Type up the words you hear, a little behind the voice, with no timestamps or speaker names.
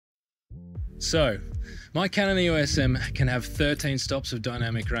So, my Canon eosm can have 13 stops of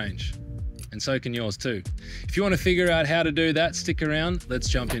dynamic range, and so can yours too. If you want to figure out how to do that, stick around, let's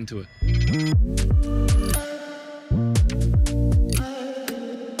jump into it.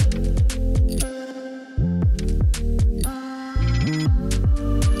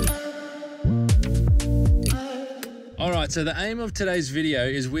 Alright, so the aim of today's video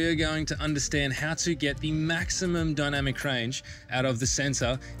is we're going to understand how to get the maximum dynamic range out of the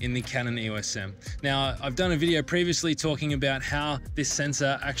sensor in the Canon eosm. Now, I've done a video previously talking about how this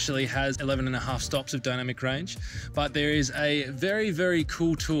sensor actually has 11.5 stops of dynamic range, but there is a very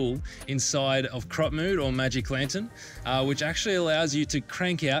cool tool inside of Crop Mood or Magic Lantern, which actually allows you to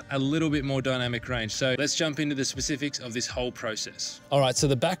crank out a little bit more dynamic range. So let's jump into the specifics of this whole process. Alright, so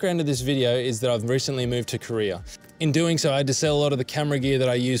the background of this video is that I've recently moved to Korea. In doing so, I had to sell a lot of the camera gear that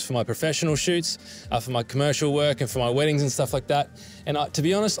I use for my professional shoots, for my commercial work and for my weddings and stuff like that. And to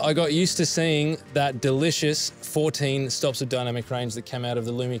be honest, I got used to seeing that delicious 14 stops of dynamic range that came out of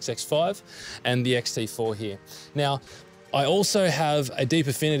the Lumix X5 and the X-T4 here. Now, I also have a deep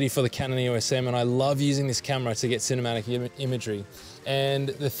affinity for the Canon eosm, and I love using this camera to get cinematic imagery. And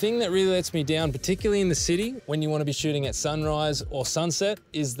the thing that really lets me down, particularly in the city, when you want to be shooting at sunrise or sunset,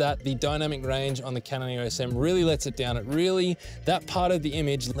 is that the dynamic range on the Canon eosm really lets it down. That part of the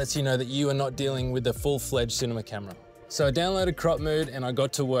image lets you know that you are not dealing with a full-fledged cinema camera. So I downloaded Crop Mood and I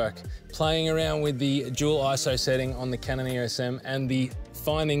got to work playing around with the dual ISO setting on the Canon eosm, and the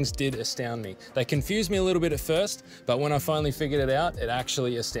findings did astound me. They confused me a little bit at first, but when I finally figured it out, it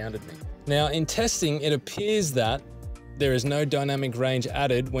actually astounded me. Now, in testing, it appears that there is no dynamic range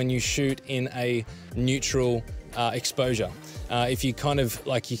added when you shoot in a neutral exposure. If you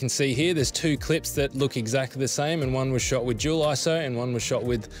like you can see here, there's two clips that look exactly the same, and one was shot with dual ISO and one was shot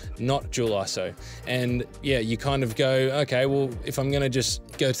with not dual ISO. And yeah, you kind of go, okay, well, if I'm gonna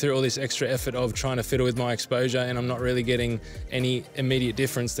just go through all this extra effort of trying to fiddle with my exposure and I'm not really getting any immediate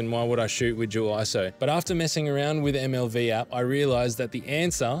difference, then why would I shoot with dual ISO? But after messing around with the MLV app, I realized that the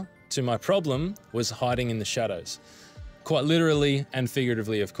answer to my problem was hiding in the shadows. Quite literally and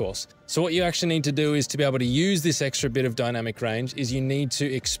figuratively, of course. So what you actually need to do is to be able to use this extra bit of dynamic range is you need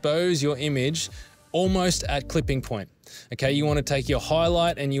to expose your image almost at clipping point. Okay, you want to take your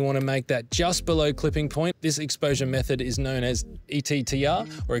highlight and you want to make that just below clipping point. This exposure method is known as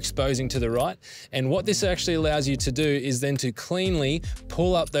ETTR, or exposing to the right. And what this actually allows you to do is then to cleanly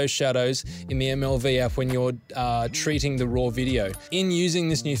pull up those shadows in the MLV app when you're treating the raw video. In using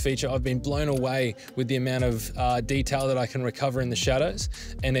this new feature, I've been blown away with the amount of detail that I can recover in the shadows,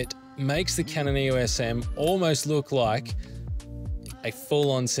 and it makes the Canon eosm almost look like a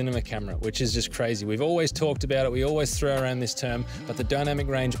full-on cinema camera, which is just crazy. We've always talked about it, we always throw around this term, but the dynamic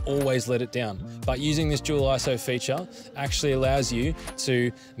range always let it down. But using this dual ISO feature actually allows you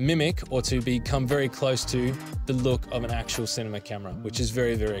to mimic or to become very close to the look of an actual cinema camera, which is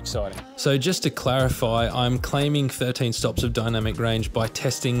very exciting. So just to clarify, I'm claiming 13 stops of dynamic range by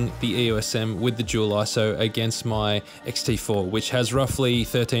testing the eosm with the dual ISO against my X-T4, which has roughly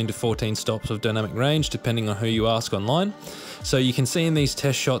 13 to 14 stops of dynamic range, depending on who you ask online. So you can see in these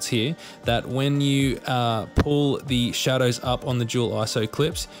test shots here that when you pull the shadows up on the dual ISO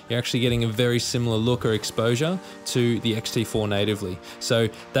clips, you're actually getting a very similar look or exposure to the X-T4 natively. So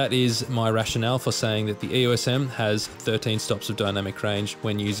that is my rationale for saying that the eosm has 13 stops of dynamic range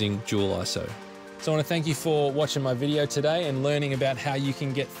when using dual ISO. So I want to thank you for watching my video today and learning about how you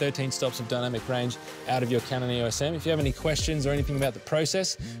can get 13 stops of dynamic range out of your Canon eosm. If you have any questions or anything about the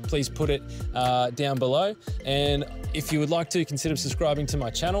process, please put it down below. And if you would like to, consider subscribing to my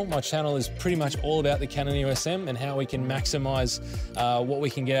channel. My channel is pretty much all about the Canon eosm and how we can maximize what we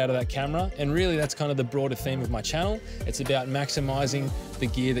can get out of that camera. And really, that's kind of the broader theme of my channel. It's about maximizing the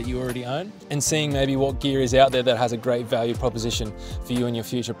gear that you already own and seeing maybe what gear is out there that has a great value proposition for you and your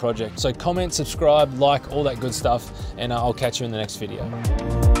future project. So comment, subscribe, like, all that good stuff, and I'll catch you in the next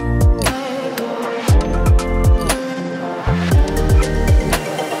video.